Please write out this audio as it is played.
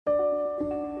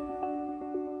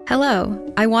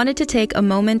Hello, I wanted to take a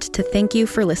moment to thank you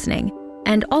for listening,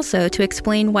 and also to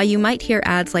explain why you might hear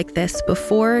ads like this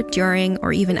before, during,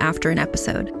 or even after an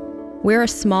episode. We're a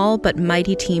small but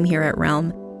mighty team here at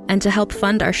Realm, and to help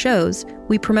fund our shows,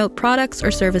 we promote products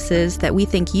or services that we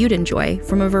think you'd enjoy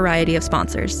from a variety of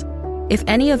sponsors. If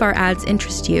any of our ads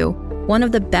interest you, one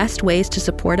of the best ways to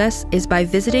support us is by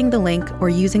visiting the link or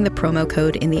using the promo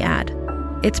code in the ad.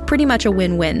 It's pretty much a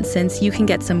win-win since you can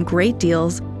get some great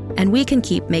deals and we can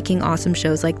keep making awesome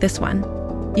shows like this one.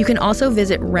 You can also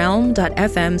visit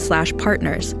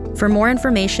realm.fm/partners for more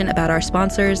information about our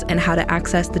sponsors and how to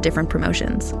access the different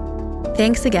promotions.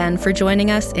 Thanks again for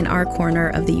joining us in our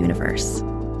corner of the universe.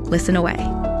 Listen away.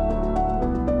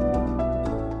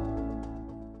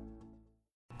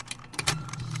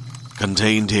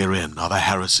 Contained herein are the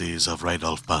heresies of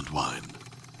Radolf Burntwine,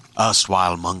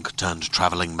 erstwhile monk turned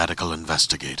traveling medical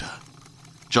investigator.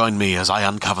 Join me as I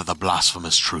uncover the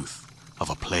blasphemous truth of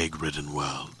a plague-ridden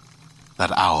world,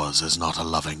 that ours is not a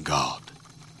loving God,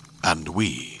 and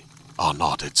we are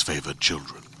not its favored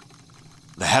children.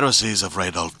 The Heresies of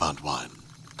Radolf Burntwine,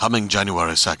 coming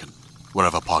January 2nd,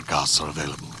 wherever podcasts are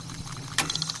available.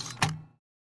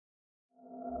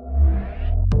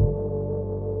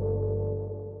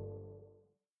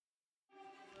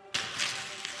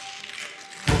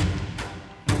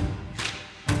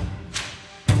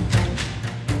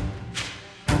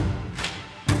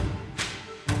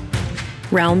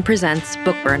 Realm presents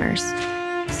Bookburners,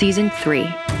 Season 3,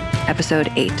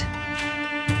 Episode 8.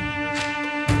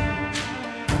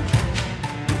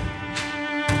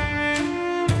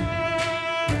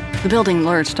 The building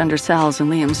lurched under Sal's and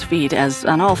Liam's feet as,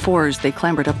 on all fours, they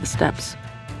clambered up the steps.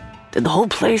 "Did the whole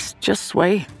place just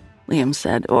sway?" Liam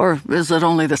said. "Or is it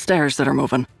only the stairs that are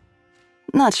moving?"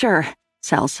 "Not sure,"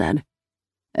 Sal said.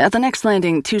 At the next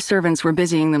landing, two servants were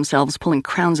busying themselves pulling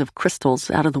crowns of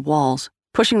crystals out of the walls,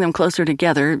 pushing them closer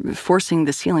together, forcing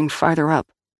the ceiling farther up.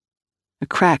 A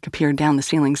crack appeared down the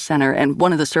ceiling's center, and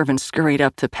one of the servants scurried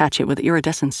up to patch it with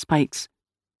iridescent spikes.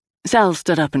 Sal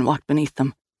stood up and walked beneath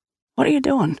them. "What are you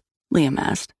doing?" Liam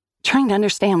asked. "Trying to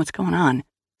understand what's going on,"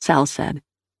 Sal said.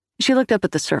 She looked up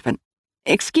at the servant.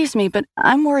 "Excuse me, but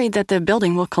I'm worried that the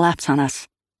building will collapse on us."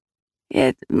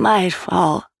 "It might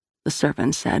fall," the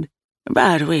servant said,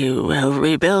 "but we will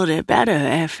rebuild it better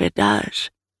if it does."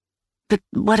 "But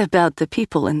what about the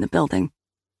people in the building?"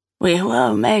 "We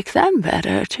will make them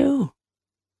better, too."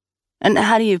 "And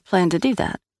how do you plan to do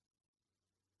that?"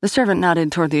 The servant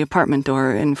nodded toward the apartment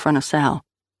door in front of Sal.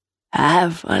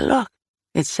 "Have a look,"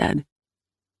 it said.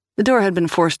 The door had been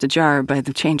forced ajar by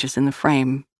the changes in the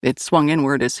frame. It swung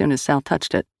inward as soon as Sal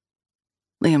touched it.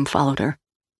 Liam followed her.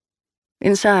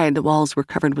 Inside, the walls were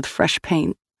covered with fresh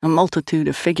paint, a multitude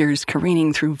of figures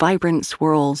careening through vibrant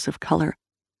swirls of color.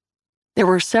 There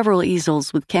were several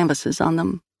easels with canvases on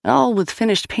them, all with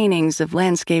finished paintings of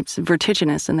landscapes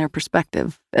vertiginous in their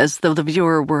perspective, as though the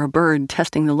viewer were a bird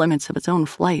testing the limits of its own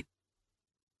flight.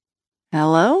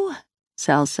 "Hello?"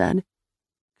 Sal said.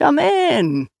 "Come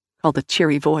in," called a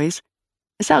cheery voice.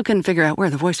 Sal couldn't figure out where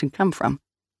the voice had come from.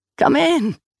 "Come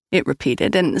in," it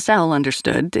repeated, and Sal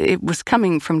understood. It was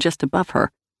coming from just above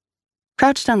her.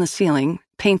 Crouched on the ceiling,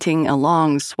 painting a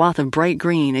long swath of bright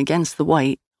green against the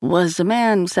white, was a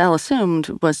man Sal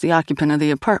assumed was the occupant of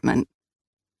the apartment.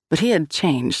 But he had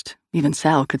changed. Even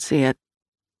Sal could see it.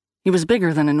 He was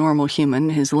bigger than a normal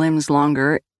human, his limbs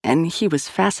longer, and he was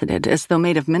faceted, as though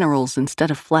made of minerals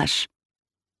instead of flesh.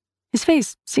 His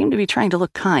face seemed to be trying to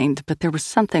look kind, but there was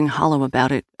something hollow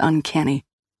about it, uncanny.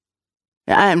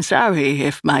 "I'm sorry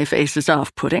if my face is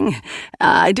off-putting.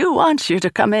 I do want you to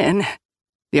come in,"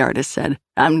 the artist said.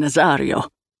 "I'm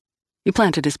Nazario." He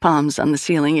planted his palms on the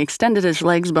ceiling, extended his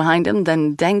legs behind him,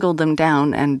 then dangled them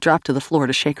down and dropped to the floor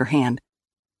to shake her hand.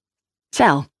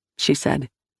 "Sal," she said.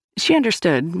 She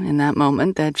understood, in that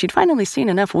moment, that she'd finally seen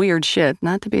enough weird shit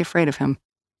not to be afraid of him.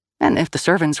 And if the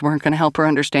servants weren't going to help her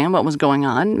understand what was going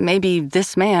on, maybe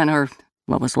this man, or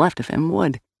what was left of him,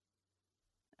 would.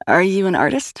 "Are you an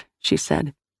artist?" she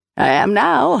said. "I am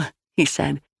now," he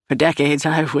said. "For decades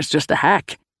I was just a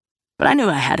hack. But I knew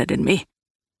I had it in me.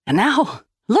 And now,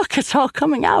 look, it's all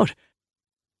coming out."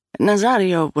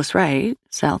 Nazario was right,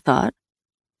 Sal thought.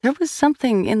 There was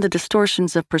something in the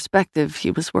distortions of perspective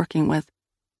he was working with.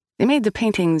 They made the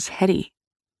paintings heady.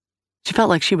 She felt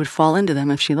like she would fall into them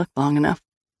if she looked long enough.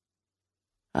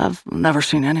 "I've never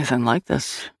seen anything like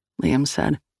this," Liam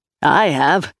said. "I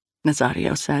have,"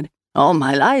 Nazario said. "All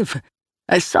my life.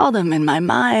 I saw them in my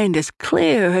mind as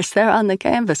clear as they're on the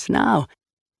canvas now.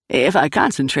 If I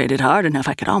concentrated hard enough,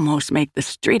 I could almost make the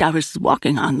street I was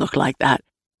walking on look like that.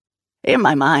 In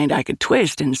my mind, I could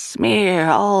twist and smear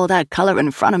all that color in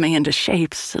front of me into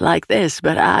shapes like this,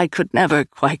 but I could never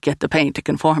quite get the paint to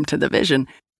conform to the vision,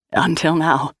 until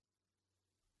now.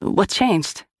 What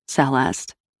changed? Sal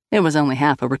asked. It was only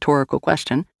half a rhetorical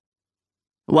question.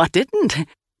 What didn't?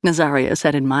 Nazario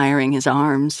said, admiring his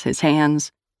arms, his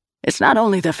hands. It's not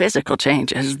only the physical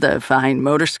changes, the fine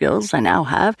motor skills I now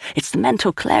have, it's the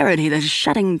mental clarity, the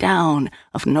shutting down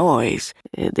of noise,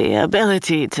 the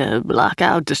ability to block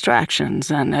out distractions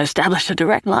and establish a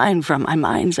direct line from my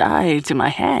mind's eye to my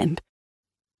hand.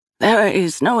 There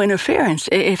is no interference.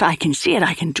 If I can see it,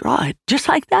 I can draw it, just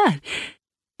like that.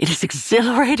 It is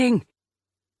exhilarating.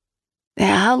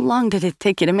 How long did it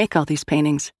take you to make all these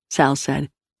paintings? Sal said.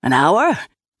 An hour,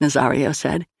 Nazario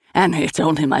said. And it's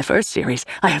only my first series.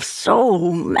 I have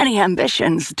so many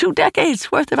ambitions, 2 decades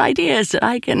worth of ideas that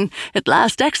I can at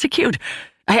last execute.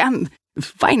 I am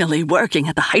finally working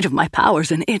at the height of my powers,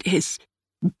 and it is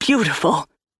beautiful.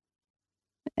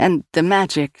 And the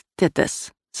magic did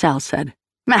this, Sal said.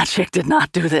 Magic did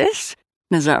not do this,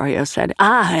 Nazario said.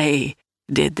 I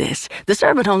did this. The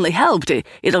servant only helped. It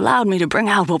allowed me to bring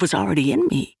out what was already in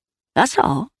me. That's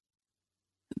all.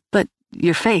 But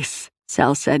your face,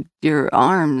 Sal said, your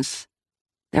arms,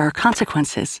 there are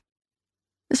consequences.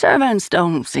 The servants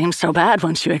don't seem so bad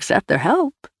once you accept their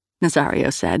help,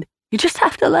 Nazario said. You just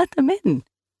have to let them in.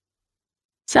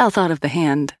 Sal thought of the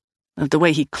hand, of the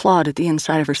way he clawed at the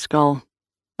inside of her skull,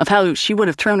 of how she would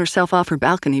have thrown herself off her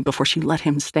balcony before she let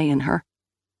him stay in her.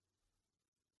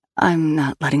 I'm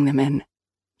not letting them in,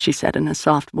 she said in a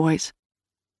soft voice.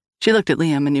 She looked at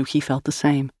Liam and knew he felt the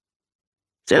same.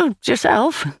 Suit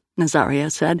yourself,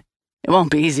 Nazario said. It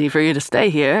won't be easy for you to stay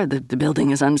here. The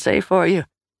building is unsafe for you.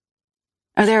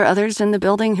 Are there others in the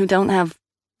building who don't have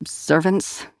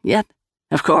servants yet?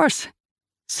 Of course.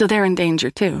 So they're in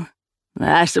danger too.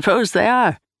 I suppose they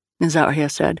are, Nazario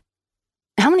said.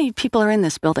 How many people are in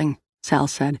this building? Sal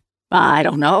said. I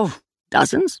don't know.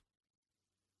 Dozens?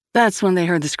 That's when they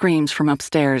heard the screams from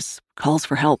upstairs, calls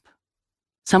for help.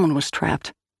 Someone was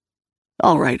trapped.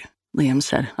 All right, Liam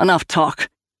said. Enough talk.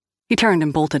 He turned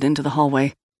and bolted into the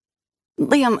hallway.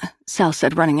 Liam, Sal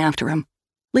said, running after him.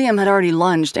 Liam had already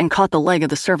lunged and caught the leg of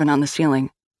the servant on the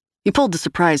ceiling. He pulled the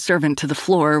surprised servant to the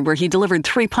floor, where he delivered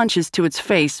 3 punches to its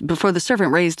face before the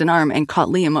servant raised an arm and caught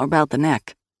Liam about the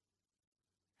neck.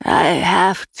 I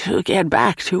have to get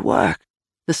back to work,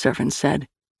 the servant said.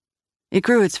 It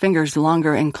grew its fingers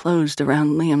longer and closed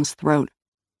around Liam's throat.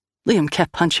 Liam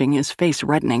kept punching, his face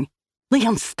reddening.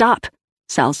 Liam, stop,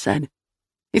 Sal said.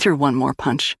 He threw one more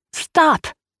punch. Stop,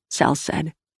 Sal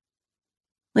said.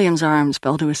 Liam's arms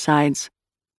fell to his sides.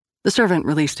 The servant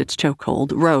released its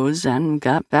chokehold, rose, and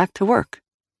got back to work.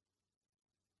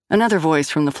 Another voice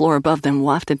from the floor above them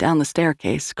wafted down the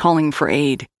staircase, calling for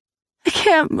aid. I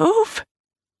can't move.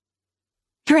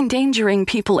 You're endangering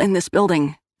people in this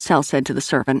building, Sal said to the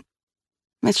servant.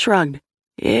 It shrugged.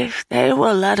 If they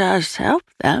will let us help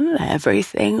them,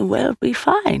 everything will be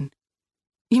fine.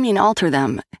 You mean alter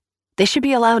them? They should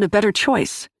be allowed a better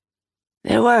choice.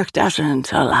 Their work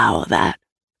doesn't allow that,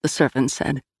 the servant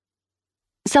said.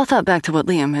 Sal thought back to what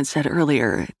Liam had said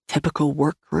earlier, typical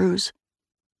work crews.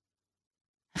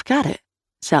 I've got it,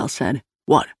 Sal said.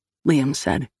 What? Liam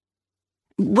said.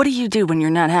 What do you do when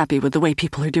you're not happy with the way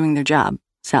people are doing their job?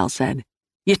 Sal said.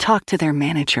 You talk to their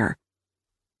manager.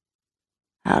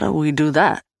 How do we do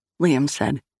that? Liam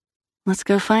said. Let's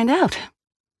go find out.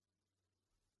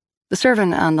 The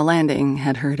servant on the landing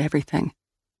had heard everything.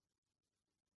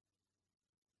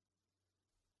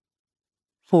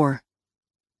 4.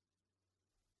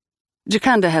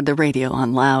 Jaconda had the radio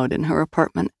on loud in her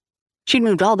apartment. She'd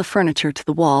moved all the furniture to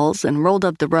the walls and rolled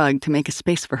up the rug to make a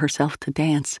space for herself to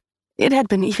dance. It had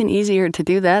been even easier to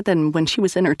do that than when she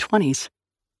was in her 20s.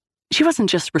 She wasn't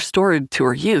just restored to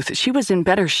her youth, she was in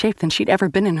better shape than she'd ever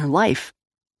been in her life.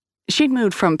 She'd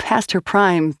moved from past her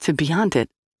prime to beyond it.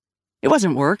 It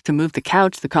wasn't work to move the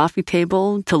couch, the coffee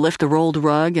table, to lift the rolled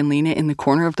rug and lean it in the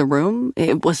corner of the room.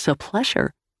 It was a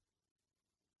pleasure.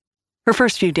 Her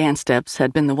first few dance steps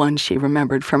had been the ones she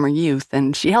remembered from her youth,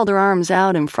 and she held her arms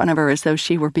out in front of her as though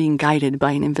she were being guided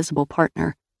by an invisible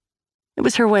partner. It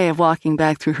was her way of walking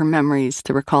back through her memories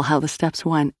to recall how the steps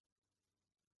went.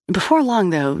 Before long,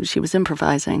 though, she was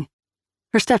improvising.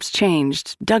 Her steps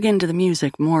changed, dug into the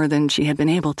music more than she had been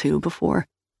able to before.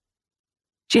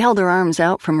 She held her arms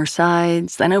out from her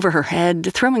sides, then over her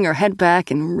head, throwing her head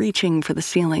back and reaching for the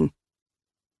ceiling.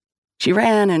 She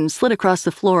ran and slid across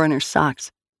the floor in her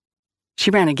socks. She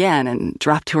ran again and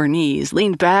dropped to her knees,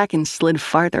 leaned back and slid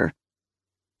farther.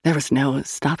 There was no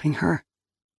stopping her.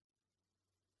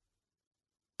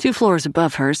 2 floors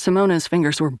above her, Simona's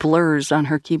fingers were blurs on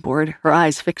her keyboard, her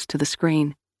eyes fixed to the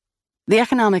screen. The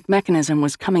economic mechanism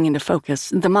was coming into focus.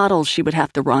 The models she would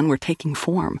have to run were taking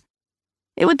form.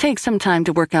 It would take some time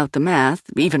to work out the math,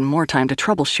 even more time to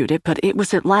troubleshoot it, but it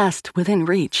was at last within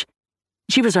reach.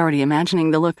 She was already imagining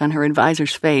the look on her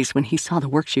advisor's face when he saw the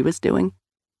work she was doing.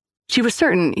 She was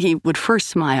certain he would first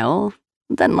smile,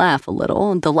 then laugh a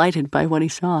little, delighted by what he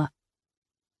saw.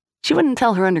 She wouldn't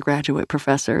tell her undergraduate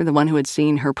professor, the one who had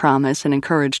seen her promise and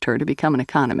encouraged her to become an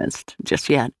economist, just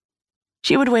yet.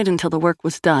 She would wait until the work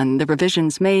was done, the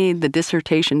revisions made, the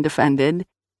dissertation defended,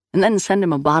 and then send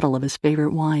him a bottle of his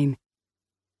favorite wine.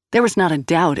 There was not a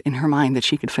doubt in her mind that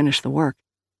she could finish the work.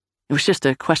 It was just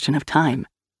a question of time.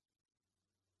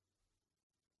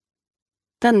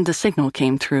 Then the signal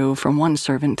came through from one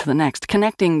servant to the next,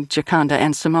 connecting Gioconda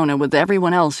and Simona with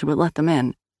everyone else who would let them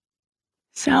in.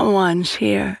 "Someone's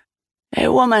here. A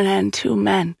woman and 2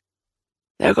 men.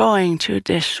 They're going to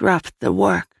disrupt the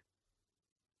work.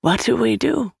 What do we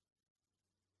do?"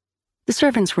 The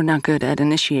servants were not good at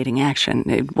initiating action.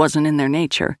 It wasn't in their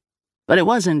nature. But it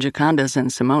was in Gioconda's and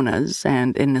Simona's,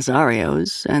 and in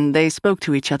Nazario's, and they spoke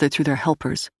to each other through their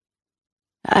helpers.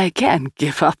 "I can't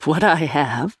give up what I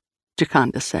have,"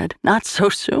 Gioconda said. "Not so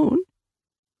soon."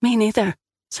 "Me neither,"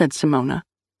 said Simona.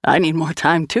 "I need more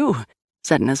time, too,"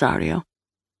 said Nazario.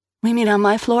 "We meet on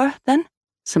my floor, then?"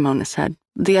 Simona said.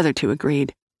 The other 2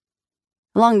 agreed.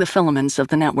 Along the filaments of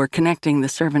the network connecting the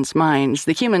servants' minds,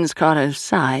 the humans caught a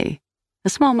sigh, a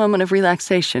small moment of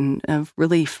relaxation, of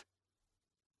relief.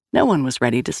 No one was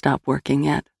ready to stop working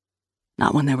yet,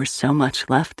 not when there was so much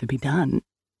left to be done.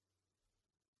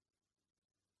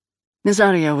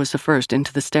 Nazario was the first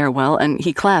into the stairwell, and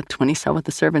he clapped when he saw what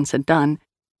the servants had done.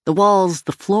 The walls,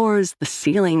 the floors, the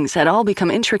ceilings had all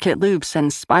become intricate loops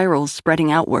and spirals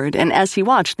spreading outward, and as he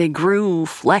watched, they grew,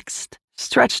 flexed,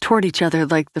 stretched toward each other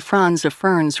like the fronds of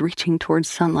ferns reaching towards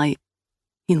sunlight.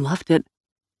 He loved it.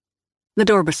 The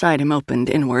door beside him opened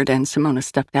inward, and Simona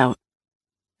stepped out.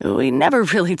 "We never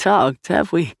really talked,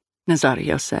 have we?"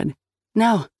 Nazario said.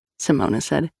 "No," Simona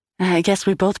said. "I guess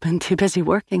we've both been too busy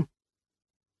working."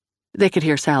 They could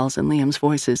hear Sal's and Liam's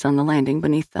voices on the landing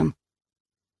beneath them.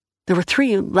 There were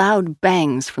 3 loud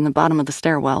bangs from the bottom of the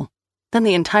stairwell. Then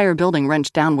the entire building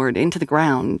wrenched downward into the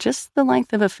ground, just the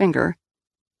length of a finger,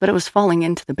 but it was falling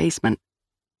into the basement.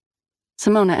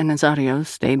 Simona and Nazario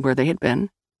stayed where they had been.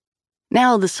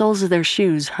 Now the soles of their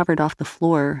shoes hovered off the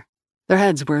floor. Their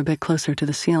heads were a bit closer to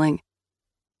the ceiling.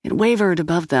 It wavered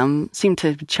above them, seemed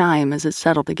to chime as it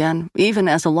settled again, even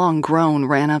as a long groan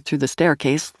ran up through the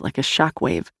staircase like a shock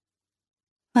wave.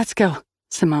 "Let's go,"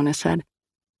 Simona said.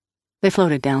 They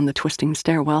floated down the twisting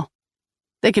stairwell.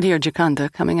 They could hear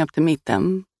Gioconda coming up to meet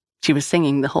them. She was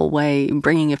singing the whole way,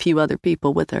 bringing a few other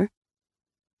people with her.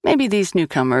 Maybe these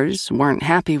newcomers weren't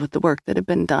happy with the work that had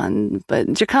been done,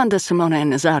 but Gioconda, Simona,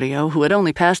 and Nazario, who had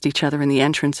only passed each other in the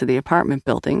entrance of the apartment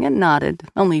building and nodded,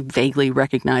 only vaguely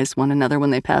recognized one another when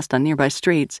they passed on nearby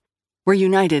streets, were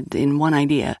united in one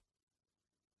idea.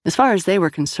 As far as they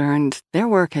were concerned, their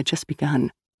work had just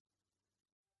begun.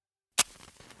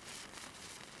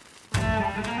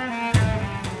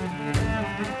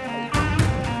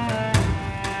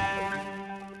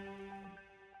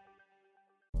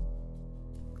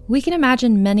 We can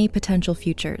imagine many potential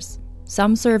futures.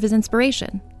 Some serve as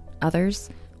inspiration, others,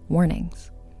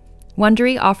 warnings.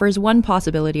 Wondery offers one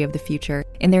possibility of the future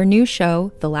in their new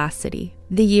show, The Last City.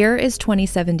 The year is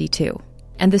 2072,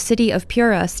 and the city of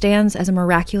Pura stands as a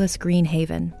miraculous green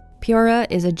haven. Pura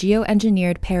is a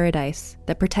geoengineered paradise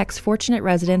that protects fortunate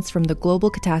residents from the global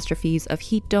catastrophes of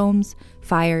heat domes,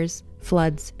 fires,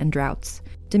 floods, and droughts.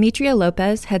 Demetria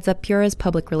Lopez heads up Pura's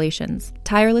public relations,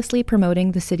 tirelessly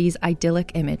promoting the city's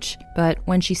idyllic image. But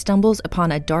when she stumbles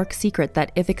upon a dark secret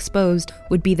that, if exposed,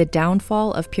 would be the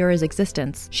downfall of Pura's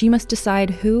existence, she must decide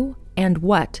who and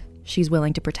what she's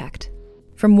willing to protect.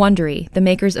 From Wondery, the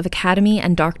makers of Academy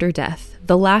and Dr. Death,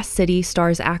 The Last City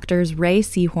stars actors Ray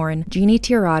Seahorn, Jeannie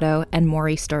Tirado, and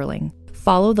Maury Sterling.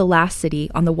 Follow The Last City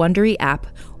on the Wondery app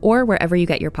or wherever you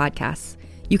get your podcasts.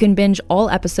 You can binge all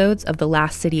episodes of The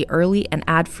Last City early and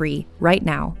ad-free right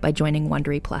now by joining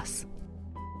Wondery Plus.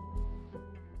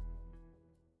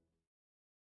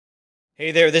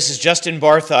 Hey there, this is Justin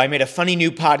Bartha. I made a funny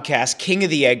new podcast, King of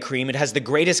the Egg Cream. It has the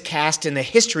greatest cast in the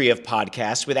history of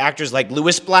podcasts with actors like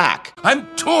Louis Black. I'm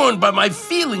torn by my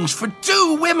feelings for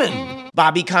 2 women.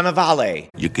 Bobby Cannavale.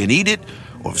 You can eat it,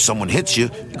 or if someone hits you,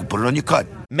 you can put it on your cut.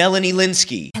 Melanie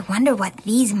Linsky. I wonder what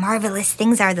these marvelous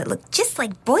things are that look just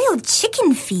like boiled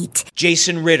chicken feet.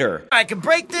 Jason Ritter. I can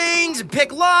break things and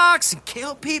pick locks and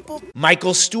kill people.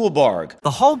 Michael Stuhlbarg.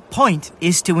 The whole point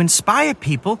is to inspire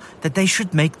people that they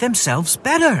should make themselves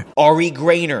better. Ari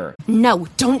Grainer. No,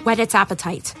 don't whet its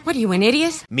appetite. What are you, an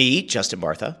idiot? Me, Justin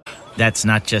Bartha. That's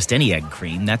not just any egg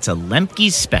cream, that's a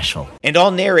Lemke's special. And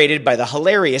all narrated by the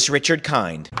hilarious Richard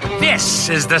Kind. This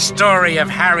is the story of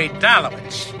Harry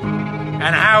Dalowitz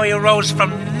and how he rose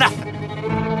from nothing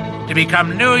to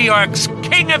become New York's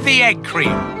King of the Egg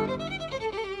Cream.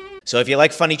 So if you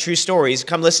like funny true stories,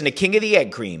 come listen to King of the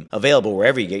Egg Cream, available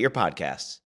wherever you get your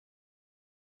podcasts.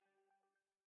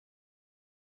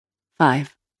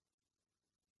 5.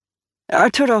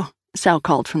 Arturo, Sal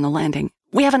called from the landing.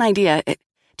 We have an idea. Do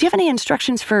you have any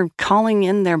instructions for calling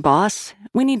in their boss?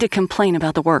 We need to complain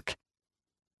about the work.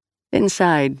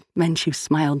 Inside, Menchu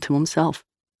smiled to himself.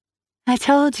 I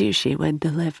told you she would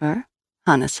deliver,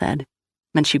 Hannah said.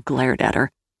 Menchu glared at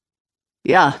her.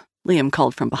 Yeah, Liam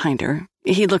called from behind her.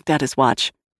 He looked at his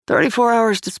watch. 34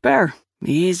 hours to spare.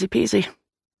 Easy peasy.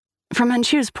 From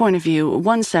Menchu's point of view,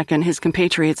 1 second his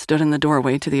compatriot stood in the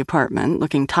doorway to the apartment,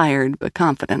 looking tired but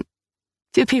confident.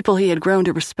 2 people he had grown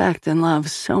to respect and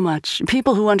love so much,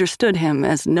 people who understood him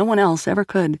as no one else ever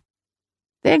could.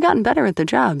 They had gotten better at their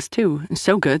jobs, too,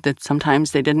 so good that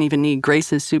sometimes they didn't even need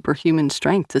Grace's superhuman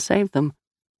strength to save them.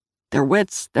 Their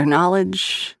wits, their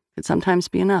knowledge could sometimes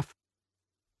be enough.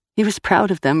 He was proud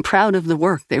of them, proud of the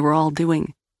work they were all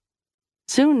doing.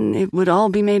 Soon it would all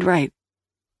be made right.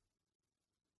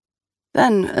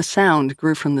 Then a sound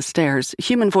grew from the stairs,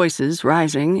 human voices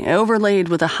rising, overlaid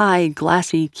with a high,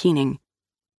 glassy keening.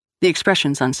 The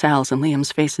expressions on Sal's and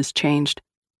Liam's faces changed.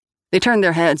 They turned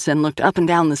their heads and looked up and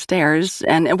down the stairs,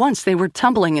 and at once they were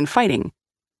tumbling and fighting.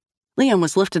 Liam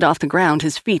was lifted off the ground,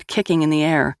 his feet kicking in the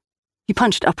air. He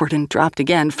punched upward and dropped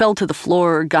again, fell to the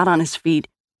floor, got on his feet.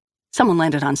 Someone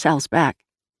landed on Sal's back.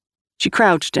 She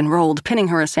crouched and rolled, pinning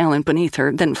her assailant beneath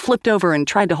her, then flipped over and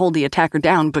tried to hold the attacker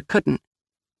down, but couldn't.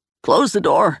 Close the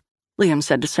door, Liam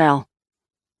said to Sal.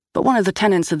 But one of the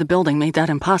tenants of the building made that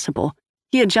impossible.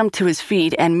 He had jumped to his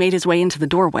feet and made his way into the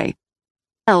doorway.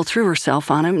 Sal threw herself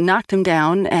on him, knocked him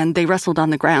down, and they wrestled on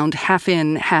the ground, half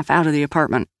in, half out of the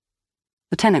apartment.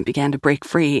 The tenant began to break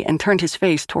free and turned his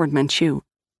face toward Menchu.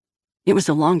 It was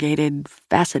elongated,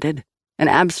 faceted, an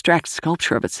abstract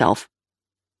sculpture of itself.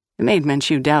 It made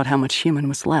Menchu doubt how much human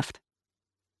was left.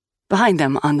 Behind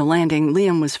them, on the landing,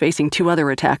 Liam was facing 2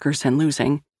 other attackers and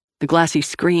losing, the glassy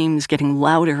screams getting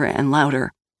louder and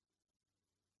louder.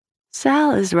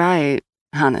 Sal is right,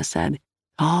 Hannah said.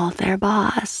 Call their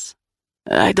boss.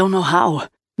 I don't know how,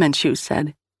 Menchu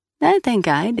said. I think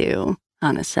I do,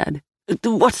 Hannah said.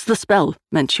 What's the spell?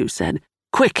 Menchu said.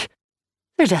 Quick!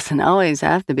 There doesn't always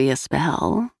have to be a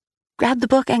spell. Grab the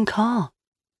book and call.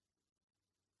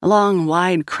 A long,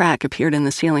 wide crack appeared in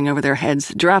the ceiling over their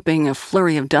heads, dropping a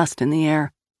flurry of dust in the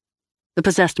air. The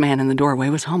possessed man in the doorway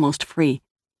was almost free.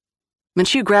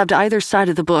 Menchu grabbed either side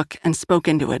of the book and spoke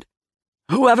into it.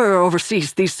 Whoever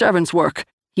oversees these servants' work,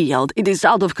 he yelled, it is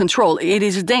out of control. It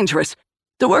is dangerous.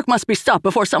 The work must be stopped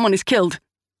before someone is killed.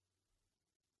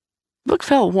 The book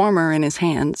felt warmer in his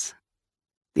hands.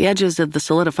 The edges of the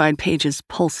solidified pages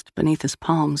pulsed beneath his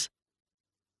palms.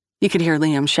 He could hear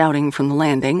Liam shouting from the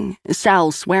landing,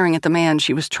 Sal swearing at the man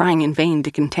she was trying in vain to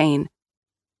contain.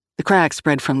 The crack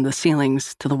spread from the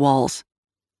ceilings to the walls.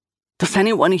 Does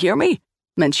anyone hear me?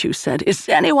 Menchu said. Is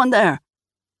anyone there?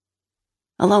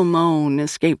 A low moan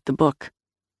escaped the book.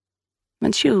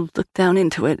 Menchu looked down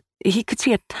into it. He could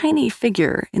see a tiny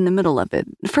figure in the middle of it,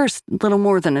 first little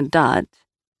more than a dot,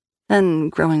 then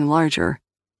growing larger.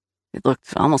 It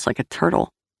looked almost like a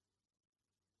turtle.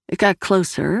 It got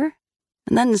closer,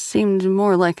 and then seemed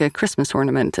more like a Christmas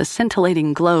ornament, a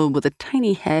scintillating globe with a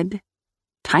tiny head,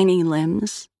 tiny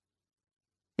limbs.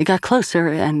 It got closer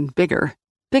and bigger,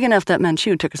 big enough that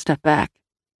Menchu took a step back.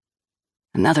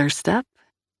 Another step.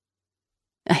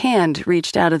 A hand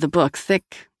reached out of the book,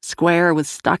 thick, square, with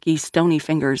stocky, stony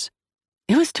fingers.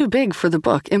 It was too big for the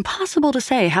book, impossible to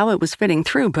say how it was fitting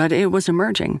through, but it was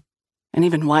emerging. An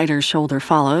even wider shoulder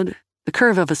followed, the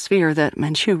curve of a sphere that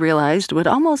Menchu realized would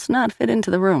almost not fit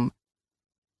into the room.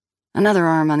 Another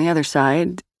arm on the other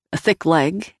side, a thick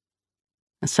leg,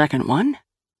 a second one.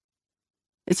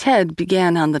 Its head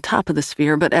began on the top of the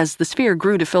sphere, but as the sphere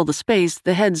grew to fill the space,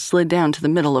 the head slid down to the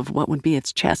middle of what would be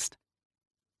its chest.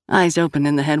 Eyes opened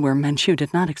in the head where Menchu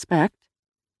did not expect.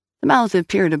 The mouth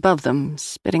appeared above them,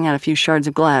 spitting out a few shards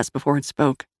of glass before it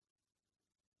spoke.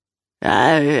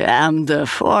 I am the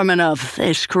foreman of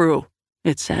this crew,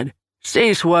 it said.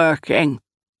 Cease working.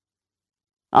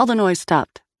 All the noise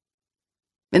stopped.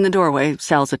 In the doorway,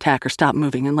 Sal's attacker stopped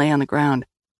moving and lay on the ground.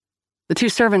 The two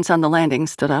servants on the landing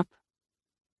stood up.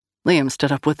 Liam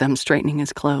stood up with them, straightening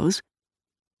his clothes.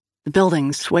 The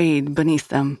building swayed beneath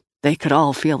them. They could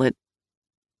all feel it.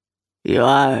 "You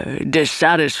are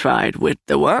dissatisfied with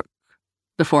the work?"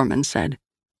 the foreman said.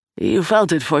 "You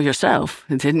felt it for yourself,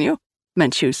 didn't you?"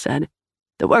 Menchu said.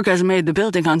 "The work has made the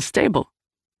building unstable.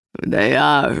 They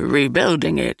are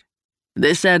rebuilding it.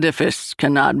 This edifice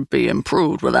cannot be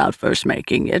improved without first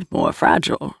making it more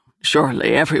fragile.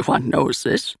 Surely everyone knows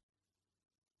this."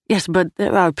 "Yes, but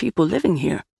there are people living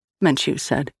here," Menchu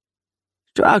said.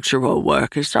 "Structural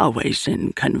work is always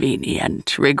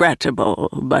inconvenient, regrettable,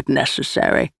 but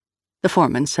necessary," the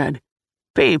foreman said.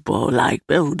 "People, like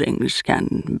buildings,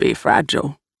 can be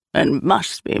fragile and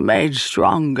must be made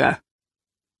stronger."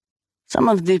 "Some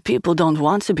of the people don't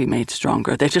want to be made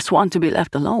stronger. They just want to be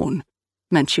left alone,"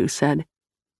 Menchu said.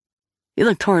 He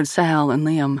looked toward Sal and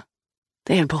Liam.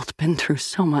 They had both been through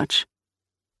so much.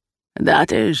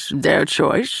 "That is their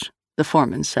choice," the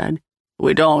foreman said.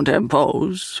 "We don't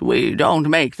impose. We don't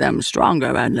make them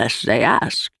stronger unless they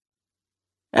ask."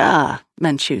 "Ah,"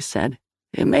 Menchu said.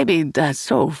 "Maybe that's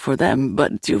so for them,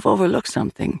 but you've overlooked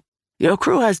something. Your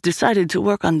crew has decided to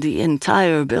work on the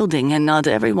entire building, and not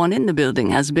everyone in the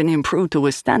building has been improved to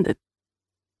withstand it."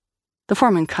 The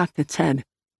foreman cocked its head.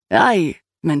 "I,"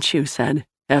 Menchu said,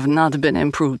 "have not been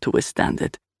improved to withstand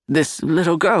it. This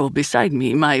little girl beside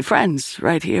me, my friends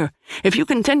right here. If you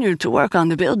continue to work on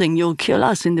the building, you'll kill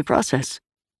us in the process."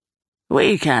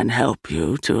 "We can help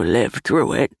you to live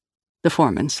through it," the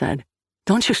foreman said.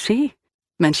 "Don't you see?"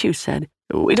 Menchu said.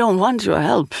 "We don't want your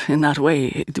help in that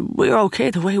way. We're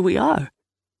okay the way we are."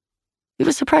 He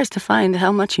was surprised to find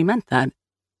how much he meant that.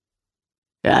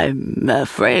 "I'm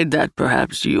afraid that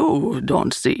perhaps you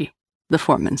don't see," the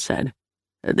foreman said.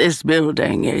 "This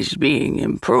building is being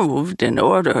improved in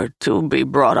order to be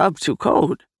brought up to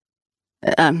code."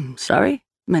 "I'm sorry?"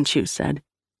 Menchu said.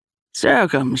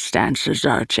 "Circumstances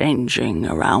are changing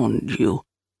around you.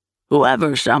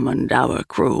 Whoever summoned our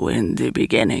crew in the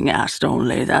beginning asked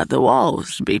only that the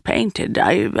walls be painted.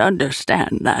 I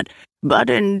understand that. But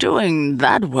in doing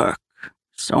that work,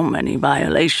 so many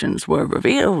violations were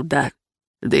revealed that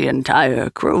the entire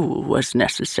crew was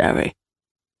necessary.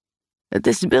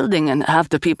 This building and half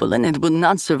the people in it will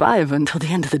not survive until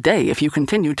the end of the day if you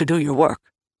continue to do your work."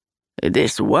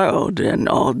 "This world and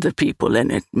all the people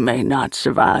in it may not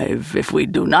survive if we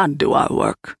do not do our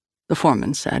work," the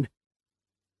foreman said.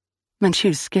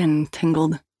 Menchu's skin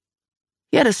tingled.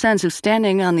 He had a sense of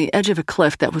standing on the edge of a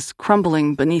cliff that was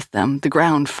crumbling beneath them, the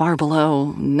ground far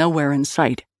below, nowhere in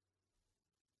sight.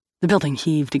 The building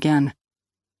heaved again.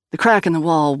 The crack in the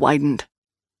wall widened.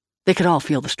 They could all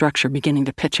feel the structure beginning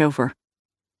to pitch over.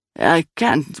 "I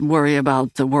can't worry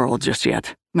about the world just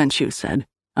yet," Menchu said.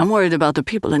 "I'm worried about the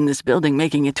people in this building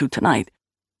making it to tonight.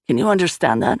 Can you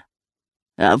understand that?"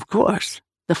 "Of course,"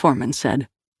 the foreman said.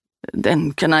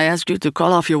 "Then can I ask you to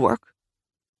call off your work?"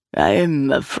 "I'm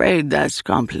afraid that's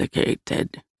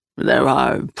complicated. There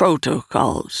are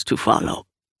protocols to follow."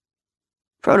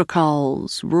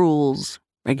 Protocols, rules,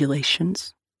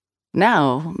 regulations.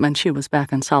 Now, Menchu was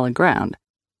back on solid ground.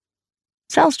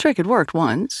 Sal's trick had worked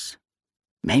once.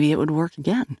 Maybe it would work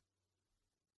again.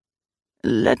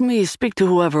 "Let me speak to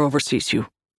whoever oversees you,"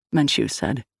 Menchu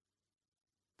said.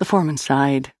 The foreman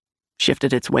sighed,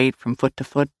 shifted its weight from foot to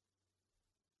foot.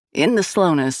 In the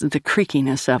slowness, the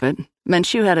creakiness of it,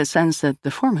 Menchu had a sense that the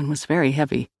foreman was very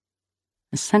heavy.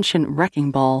 A sentient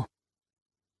wrecking ball.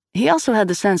 He also had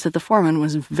the sense that the foreman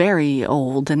was very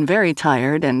old and very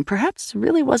tired and perhaps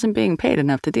really wasn't being paid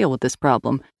enough to deal with this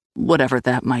problem, whatever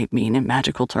that might mean in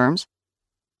magical terms.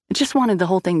 It just wanted the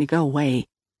whole thing to go away.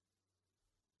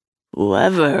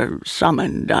 "Whoever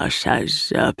summoned us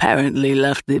has apparently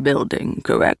left the building,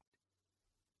 correct?"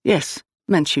 "Yes,"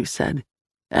 Menchu said.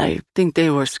 "I think they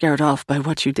were scared off by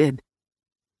what you did."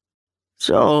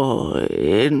 "So,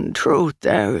 in truth,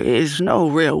 there is no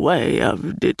real way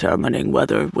of determining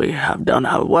whether we have done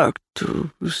our work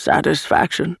to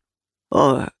satisfaction,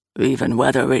 or even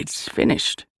whether it's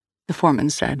finished," the foreman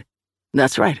said.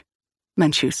 "That's right,"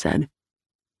 Menchu said.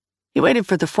 He waited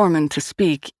for the foreman to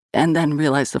speak, and then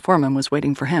realized the foreman was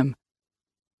waiting for him.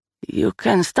 "You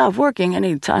can stop working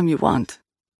any time you want,"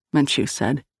 Menchu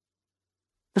said.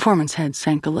 The foreman's head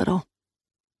sank a little.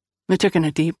 He took in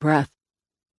a deep breath.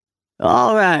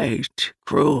 "All right,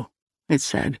 crew," it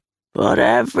said. "Put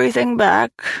everything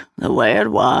back the way it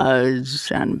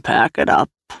was and pack it up."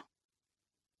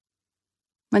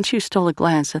 Menchu stole a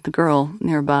glance at the girl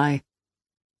nearby,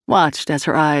 watched as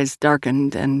her eyes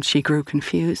darkened and she grew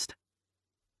confused.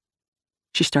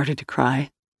 She started to cry.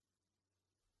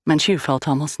 Menchu felt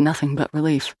almost nothing but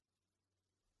relief.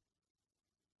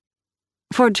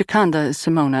 For Gioconda,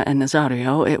 Simona, and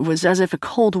Nazario, it was as if a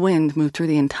cold wind moved through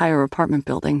the entire apartment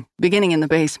building, beginning in the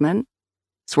basement,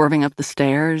 swerving up the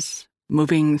stairs,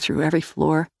 moving through every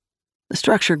floor. The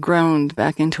structure groaned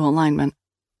back into alignment.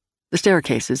 The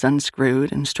staircases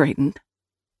unscrewed and straightened.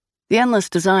 The endless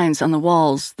designs on the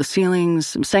walls, the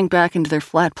ceilings, sank back into their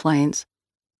flat planes.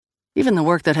 Even the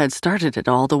work that had started it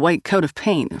all, the white coat of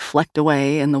paint, flecked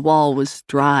away, and the wall was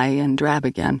dry and drab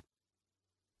again.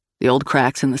 The old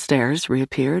cracks in the stairs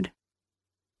reappeared.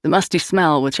 The musty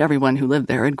smell, which everyone who lived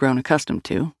there had grown accustomed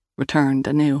to, returned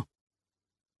anew.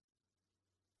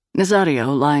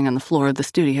 Nazario, lying on the floor of the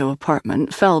studio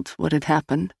apartment, felt what had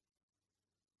happened.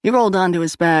 He rolled onto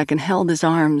his back and held his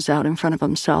arms out in front of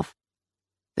himself.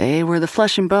 They were the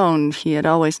flesh and bone he had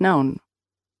always known.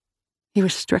 He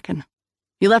was stricken.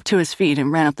 He leapt to his feet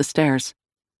and ran up the stairs.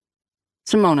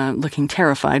 Simona, looking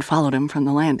terrified, followed him from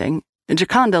the landing.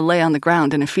 Gioconda lay on the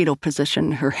ground in a fetal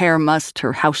position, her hair mussed,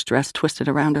 her house dress twisted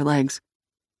around her legs.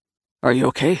 "Are you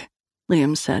okay?"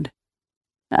 Liam said.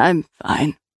 "I'm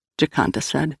fine," Gioconda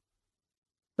said.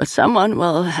 "But someone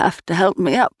will have to help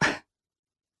me up."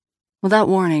 Without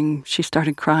warning, she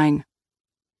started crying.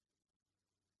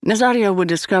 Nazario would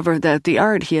discover that the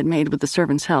art he had made with the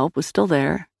servants' help was still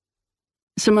there.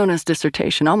 Simona's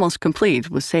dissertation, almost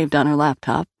complete, was saved on her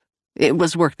laptop. It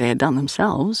was work they had done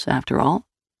themselves, after all.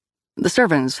 The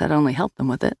servants had only helped them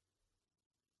with it.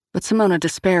 But Simona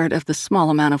despaired of the small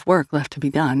amount of work left to be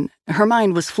done. Her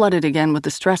mind was flooded again with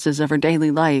the stresses of her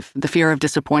daily life, the fear of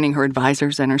disappointing her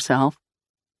advisors and herself.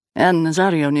 And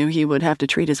Nazario knew he would have to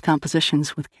treat his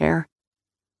compositions with care.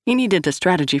 He needed a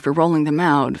strategy for rolling them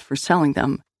out, for selling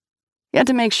them. He had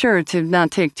to make sure to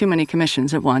not take too many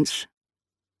commissions at once.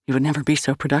 He would never be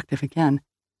so productive again.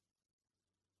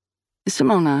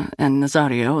 Simona and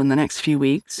Nazario in the next few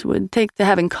weeks would take to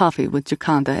having coffee with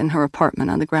Gioconda in her apartment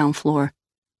on the ground floor.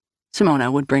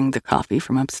 Simona would bring the coffee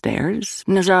from upstairs.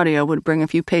 Nazario would bring a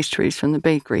few pastries from the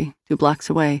bakery 2 blocks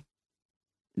away.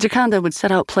 Gioconda would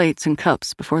set out plates and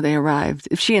cups before they arrived,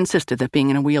 if she insisted that being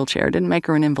in a wheelchair didn't make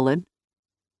her an invalid.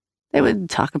 They would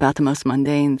talk about the most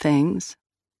mundane things.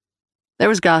 There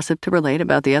was gossip to relate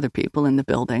about the other people in the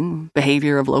building,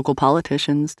 behavior of local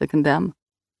politicians to condemn.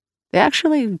 They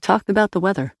actually talked about the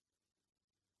weather.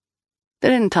 They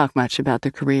didn't talk much about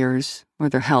their careers or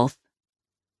their health.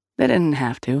 They didn't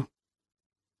have to.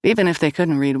 Even if they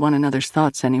couldn't read one another's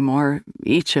thoughts anymore,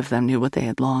 each of them knew what they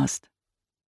had lost.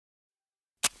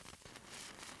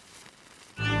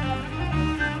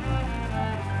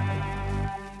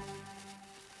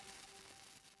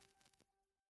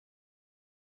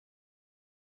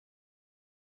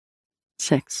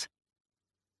 Six.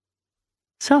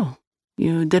 "So,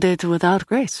 you did it without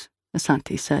Grace,"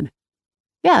 Asante said.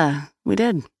 "Yeah, we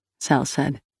did," Sal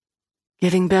said.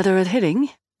 "Getting better at hitting?"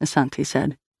 Asante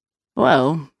said.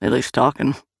 "Well, at least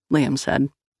talking," Liam said.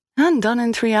 "And done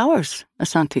in 3 hours,"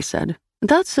 Asante said.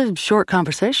 "That's a short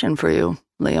conversation for you,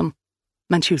 Liam."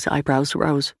 Menchu's eyebrows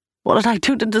rose. "What did I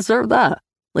do to deserve that?"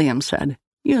 Liam said.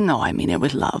 "You know I mean it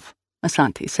with love,"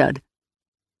 Asante said.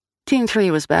 Team 3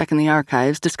 was back in the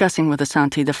archives discussing with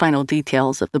Asante the final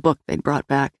details of the book they'd brought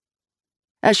back.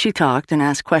 As she talked and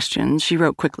asked questions, she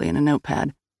wrote quickly in a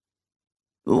notepad.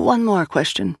 "One more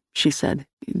question," she said.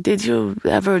 "Did you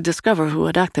ever discover who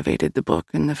had activated the book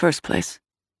in the first place?"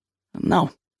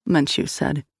 "No," Menchu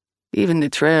said. "Even the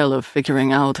trail of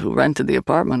figuring out who rented the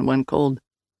apartment went cold."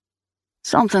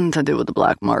 "Something to do with the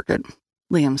black market,"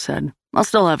 Liam said. "I'll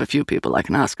still have a few people I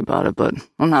can ask about it, but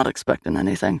I'm not expecting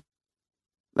anything."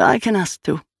 "I can ask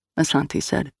too," Asante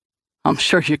said. "I'm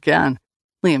sure you can,"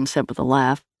 Liam said with a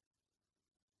laugh.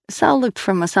 Sal looked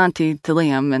from Asante to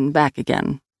Liam and back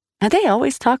again. Had they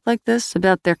always talked like this,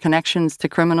 about their connections to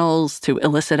criminals, to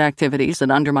illicit activities that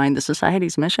undermined the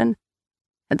society's mission?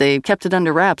 Had they kept it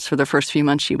under wraps for the first few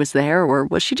months she was there, or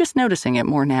was she just noticing it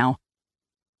more now?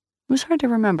 It was hard to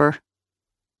remember.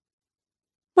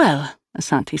 "Well,"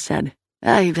 Asante said,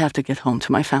 "I have to get home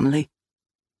to my family.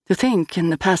 To think,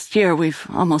 in the past year, we've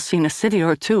almost seen a city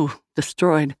or 2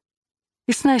 destroyed.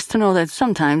 It's nice to know that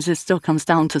sometimes it still comes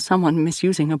down to someone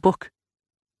misusing a book.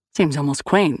 Seems almost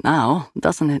quaint now,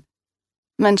 doesn't it?"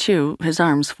 Menchu, his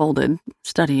arms folded,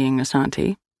 studying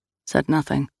Asante, said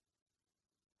nothing.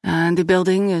 "And the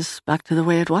building is back to the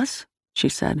way it was?" she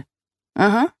said.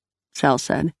 "Uh-huh," Sal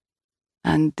said.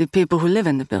 "And the people who live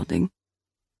in the building?"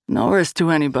 "No risk to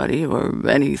anybody or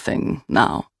anything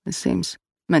now, it seems,"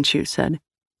 Menchu said.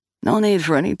 "No need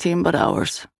for any team but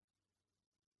ours."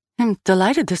 "I'm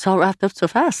delighted this all wrapped up so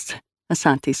fast,"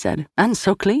 Asante said, "and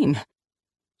so clean."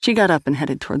 She got up and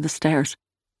headed toward the stairs.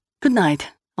 "Good night,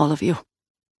 all of you."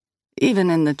 Even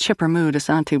in the chipper mood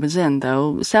Asanti was in,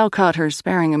 though, Sal caught her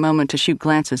sparing a moment to shoot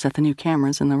glances at the new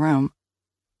cameras in the room.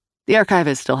 The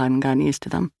archivist still hadn't gotten used to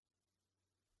them.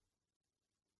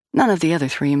 None of the other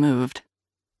three moved.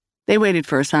 They waited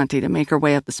for Asanti to make her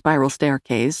way up the spiral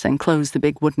staircase and close the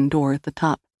big wooden door at the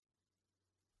top.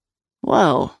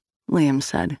 "Well," Liam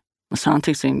said.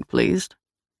 Asanti seemed pleased.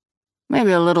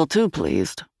 "Maybe a little too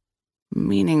pleased."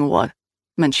 "Meaning what?"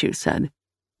 Menchu said.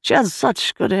 "She had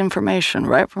such good information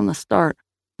right from the start,"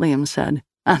 Liam said.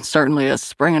 "And certainly a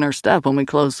spring in her step when we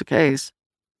closed the case.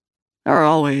 There are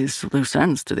always loose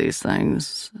ends to these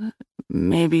things.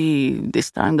 Maybe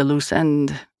this time the loose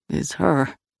end is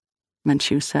her,"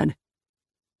 Menchu said.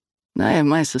 "I have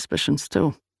my suspicions,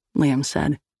 too," Liam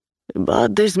said.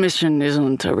 "But this mission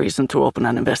isn't a reason to open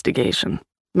an investigation,"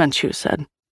 Menchu said.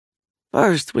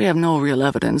 "First, we have no real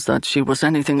evidence that she was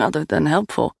anything other than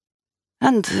helpful.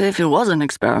 And if it was an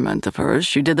experiment of hers,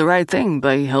 she did the right thing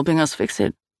by helping us fix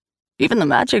it. Even the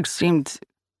magic seemed,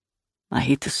 I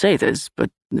hate to say this,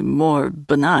 but more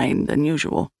benign than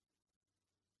usual."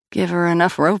 "Give her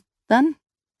enough rope, then?"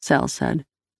 Sal said.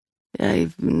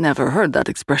 "I've never heard that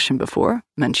expression before,"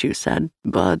 Menchu said,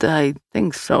 "but I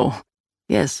think so.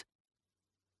 Yes."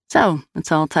 "So,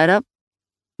 it's all tied up?"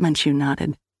 Menchu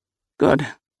nodded. "Good,"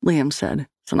 Liam said.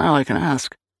 "So now I can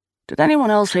ask. Did anyone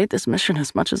else hate this mission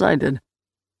as much as I did?"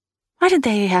 "Why did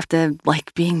they have to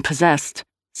like being possessed?"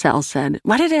 Sal said.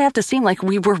 "Why did it have to seem like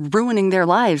we were ruining their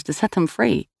lives to set them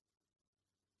free?"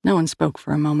 No one spoke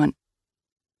for a moment.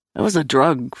 "It was a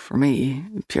drug for me,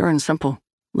 pure and simple,"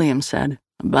 Liam said.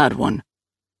 "A bad one.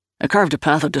 I carved a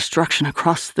path of destruction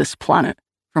across this planet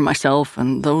for myself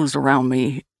and those around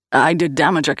me. I did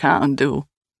damage I can't undo.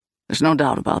 There's no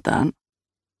doubt about that.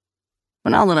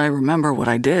 But now that I remember what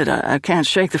I did, I can't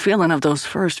shake the feeling of those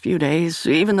first few days,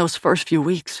 even those first few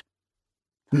weeks.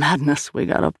 The madness we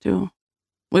got up to.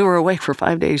 We were awake for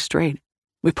 5 days straight.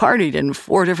 We partied in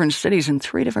 4 different cities in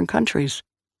 3 different countries.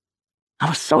 I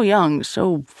was so young,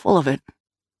 so full of it,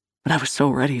 but I was so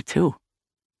ready, too.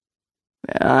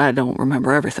 I don't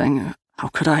remember everything. How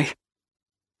could I?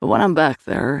 But when I'm back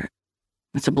there,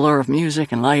 it's a blur of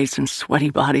music and lights and sweaty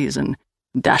bodies and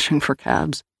dashing for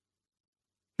cabs."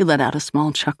 He let out a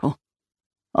small chuckle.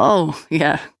 "Oh,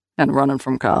 yeah, and running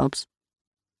from cops.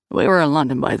 We were in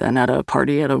London by then at a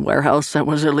party at a warehouse that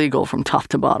was illegal from top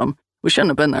to bottom. We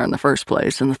shouldn't have been there in the first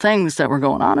place, and the things that were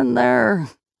going on in there,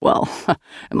 well,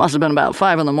 it must have been about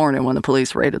 5 in the morning when the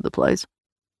police raided the place.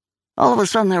 All of a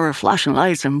sudden there were flashing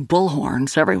lights and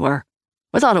bullhorns everywhere.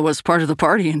 We thought it was part of the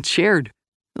party and cheered.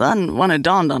 Then, when it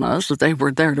dawned on us that they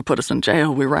were there to put us in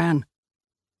jail, we ran.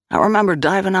 I remember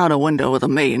diving out a window with a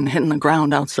mate and hitting the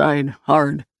ground outside,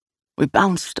 hard. We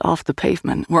bounced off the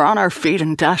pavement, were on our feet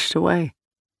and dashed away."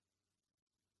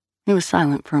 He was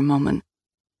silent for a moment.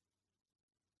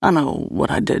 "I know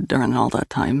what I did during all that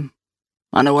time.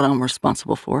 I know what I'm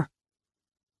responsible for.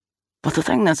 But the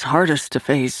thing that's hardest to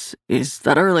face is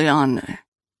that early on,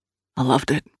 I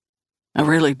loved it. I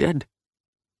really did.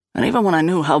 And even when I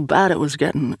knew how bad it was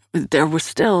getting, there was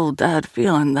still that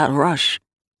feeling, that rush.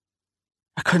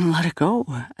 I couldn't let it go.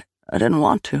 I didn't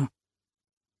want to.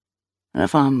 And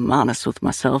if I'm honest with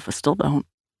myself, I still don't.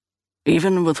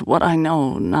 Even with what I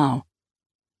know now."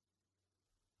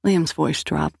 Liam's voice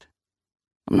dropped.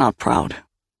 "I'm not proud,"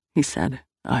 he said.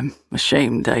 "I'm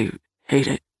ashamed. I hate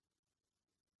it."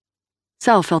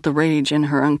 Sal felt the rage in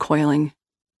her uncoiling,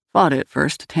 fought it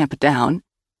first to tamp it down,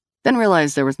 then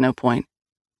realized there was no point.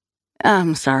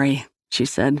 "I'm sorry," she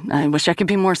said. "I wish I could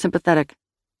be more sympathetic."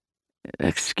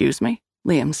 "Excuse me?"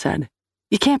 Liam said.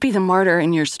 "You can't be the martyr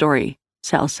in your story,"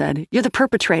 Sal said. "You're the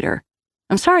perpetrator.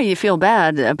 I'm sorry you feel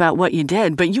bad about what you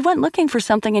did, but you went looking for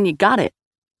something and you got it.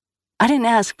 I didn't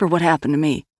ask for what happened to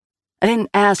me. I didn't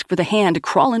ask for the hand to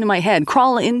crawl into my head,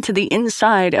 crawl into the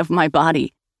inside of my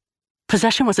body.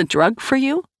 Possession was a drug for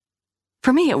you?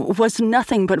 For me, it was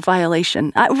nothing but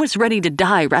violation. I was ready to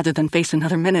die rather than face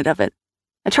another minute of it.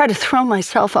 I tried to throw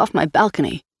myself off my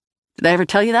balcony. Did I ever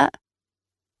tell you that?"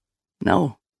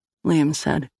 "No," Liam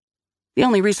said. "The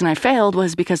only reason I failed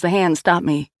was because the hand stopped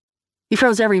me. He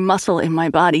froze every muscle in my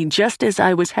body just as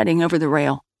I was heading over the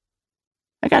rail.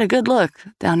 I got a good look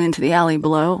down into the alley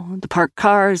below, the parked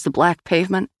cars, the black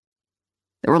pavement.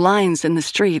 There were lines in the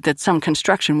street that some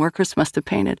construction workers must have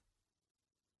painted.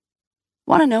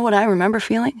 Want to know what I remember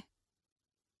feeling?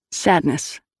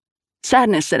 Sadness.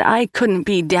 Sadness that I couldn't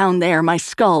be down there, my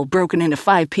skull broken into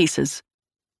 5 pieces.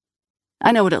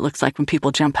 I know what it looks like when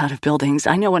people jump out of buildings.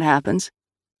 I know what happens.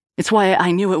 It's why I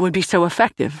knew it would be so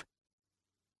effective.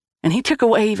 And he took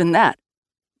away even that."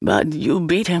 "But you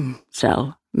beat him,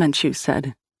 Sal," Menchu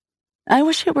said. "I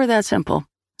wish it were that simple,"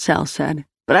 Sal said.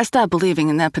 But I stopped believing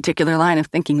in that particular line of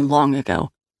thinking long ago.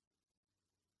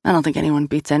 I don't think anyone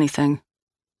beats anything.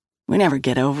 We never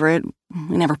get over it.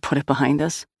 We never put it behind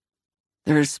us.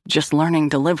 There's just learning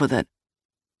to live with it.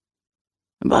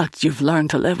 But you've learned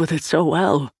to live with it so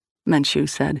well, Menchu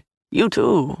said. You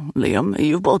too, Liam.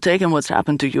 You've both taken what's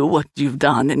happened to you, what you've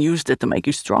done, and used it to make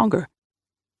you stronger.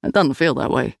 It doesn't feel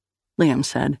that way, Liam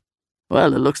said.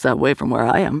 Well, it looks that way from where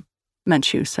I am,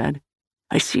 Menchu said.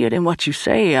 I see it in what you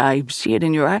say. I see it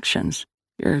in your actions.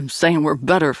 You're saying we're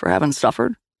better for having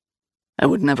suffered? I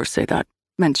would never say that,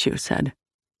 Menchu said.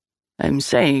 I'm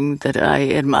saying that I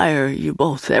admire you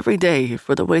both every day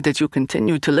for the way that you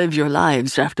continue to live your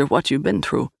lives after what you've been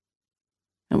through.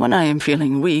 And when I am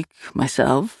feeling weak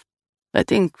myself, I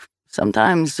think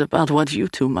sometimes about what you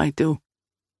two might do.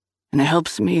 And it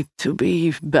helps me to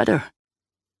be better.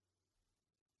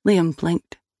 Liam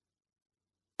blinked.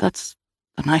 That's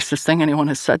the nicest thing anyone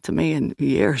has said to me in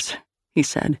years, he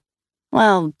said.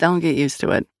 Well, don't get used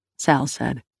to it, Sal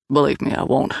said. Believe me, I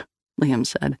won't, Liam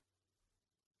said.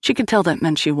 She could tell that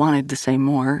Menchu wanted to say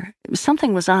more.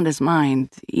 Something was on his mind,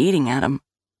 eating at him.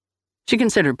 She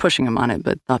considered pushing him on it,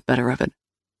 but thought better of it.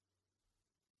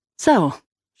 So,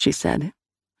 she said,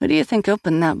 who do you think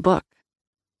opened that book?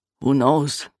 Who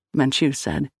knows, Menchu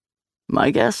said. My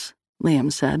guess,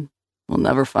 Liam said. We'll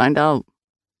never find out.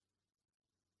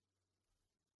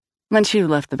 Menchu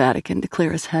left the Vatican to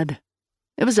clear his head.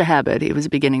 It was a habit he was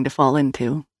beginning to fall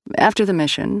into. After the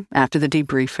mission, after the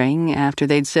debriefing, after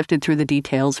they'd sifted through the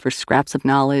details for scraps of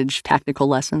knowledge, tactical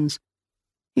lessons,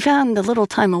 he found a little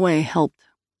time away helped.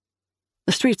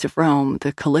 The streets of Rome,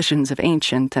 the collisions of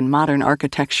ancient and modern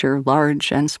architecture,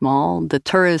 large and small, the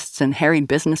tourists and harried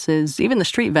businesses, even the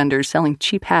street vendors selling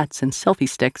cheap hats and selfie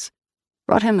sticks,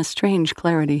 brought him a strange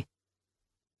clarity.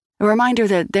 A reminder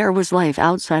that there was life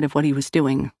outside of what he was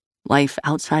doing, life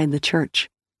outside the church.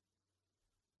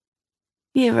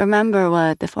 You remember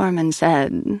what the foreman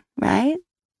said, right?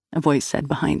 A voice said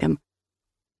behind him.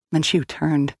 Menchu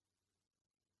turned.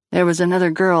 There was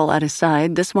another girl at his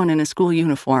side, this one in a school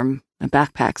uniform, a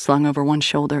backpack slung over one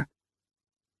shoulder.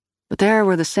 But there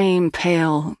were the same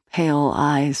pale, pale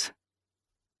eyes.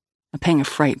 A pang of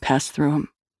fright passed through him.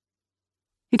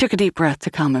 He took a deep breath to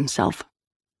calm himself.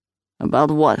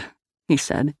 About what? He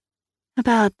said.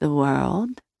 About the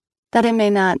world. That it may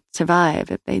not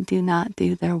survive if they do not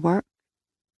do their work.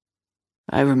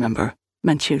 I remember,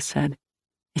 Menchu said.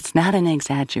 It's not an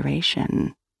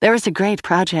exaggeration. There is a great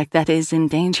project that is in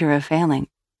danger of failing.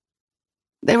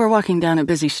 They were walking down a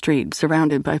busy street,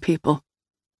 surrounded by people.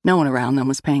 No one around them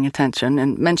was paying attention,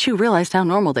 and Menchu realized how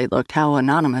normal they looked, how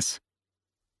anonymous.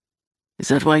 Is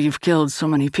that why you've killed so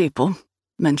many people?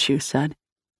 Menchu said.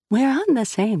 We're on the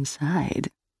same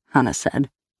side, Hannah said.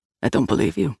 I don't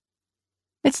believe you.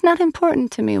 It's not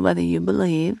important to me whether you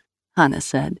believe, Hannah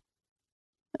said.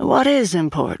 What is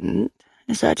important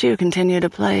is that you continue to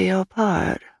play your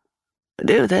part.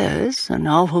 Do this, and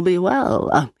all will be well.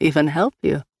 I'll even help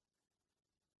you.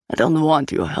 I don't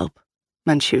want your help,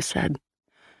 Menchu said.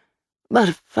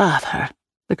 But, Father,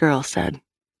 the girl said,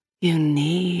 you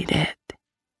need it.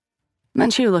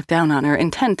 Menchu looked down on her,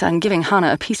 intent on giving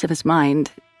Hannah a piece of his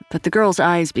mind, but the girl's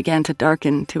eyes began to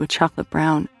darken to a chocolate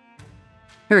brown.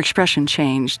 Her expression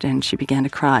changed, and she began to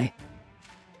cry.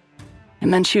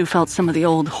 And Menchu felt some of the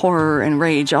old horror and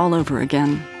rage all over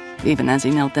again, even as he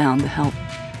knelt down to help.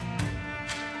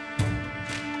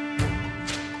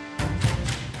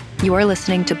 You're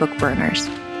listening to Book Burners,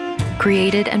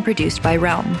 created and produced by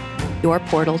Realm, your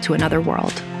portal to another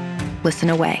world. Listen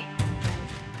away.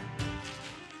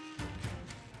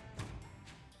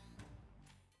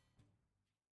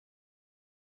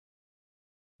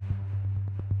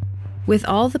 With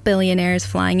all the billionaires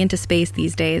flying into space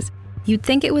these days, you'd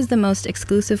think it was the most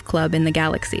exclusive club in the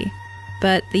galaxy.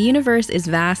 But the universe is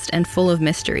vast and full of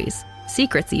mysteries,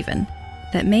 secrets even,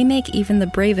 that may make even the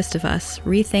bravest of us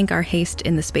rethink our haste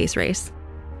in the space race.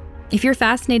 If you're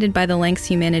fascinated by the lengths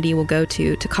humanity will go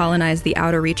to colonize the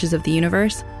outer reaches of the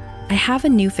universe, I have a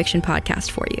new fiction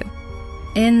podcast for you.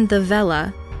 In The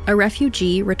Vela, a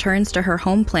refugee returns to her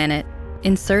home planet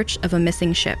in search of a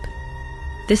missing ship.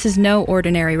 This is no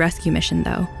ordinary rescue mission,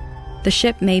 though. The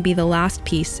ship may be the last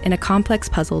piece in a complex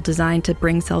puzzle designed to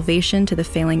bring salvation to the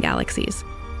failing galaxies.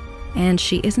 And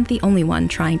she isn't the only one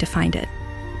trying to find it.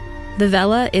 The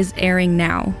Vela is airing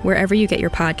now, wherever you get your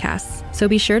podcasts, so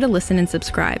be sure to listen and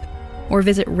subscribe, or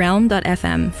visit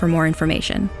realm.fm for more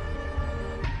information.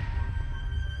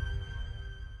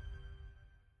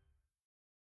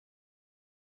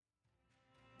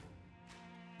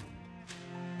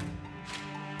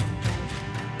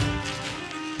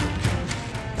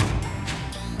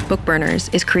 Book Burners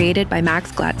is created by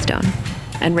Max Gladstone.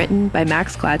 and written by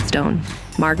Max Gladstone,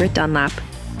 Margaret Dunlap,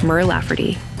 Mur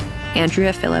Lafferty,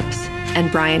 Andrea Phillips,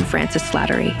 and Brian Francis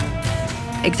Slattery.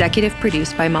 Executive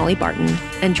produced by Molly Barton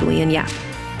and Julian Yap.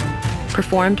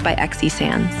 Performed by X.E.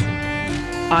 Sands.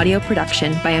 Audio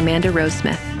production by Amanda Rose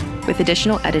Smith, with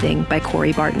additional editing by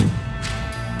Corey Barton.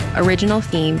 Original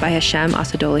theme by Hashem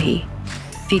Asadolahi,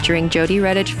 featuring Jody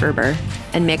Redditch Ferber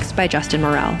and mixed by Justin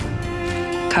Morell.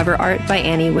 Cover art by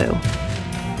Annie Wu.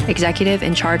 Executive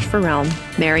in charge for Realm,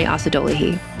 Mary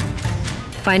Asadolahi.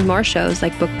 Find more shows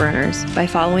like Book Burners by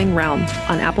following Realm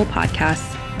on Apple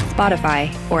Podcasts,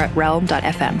 Spotify, or at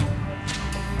realm.fm.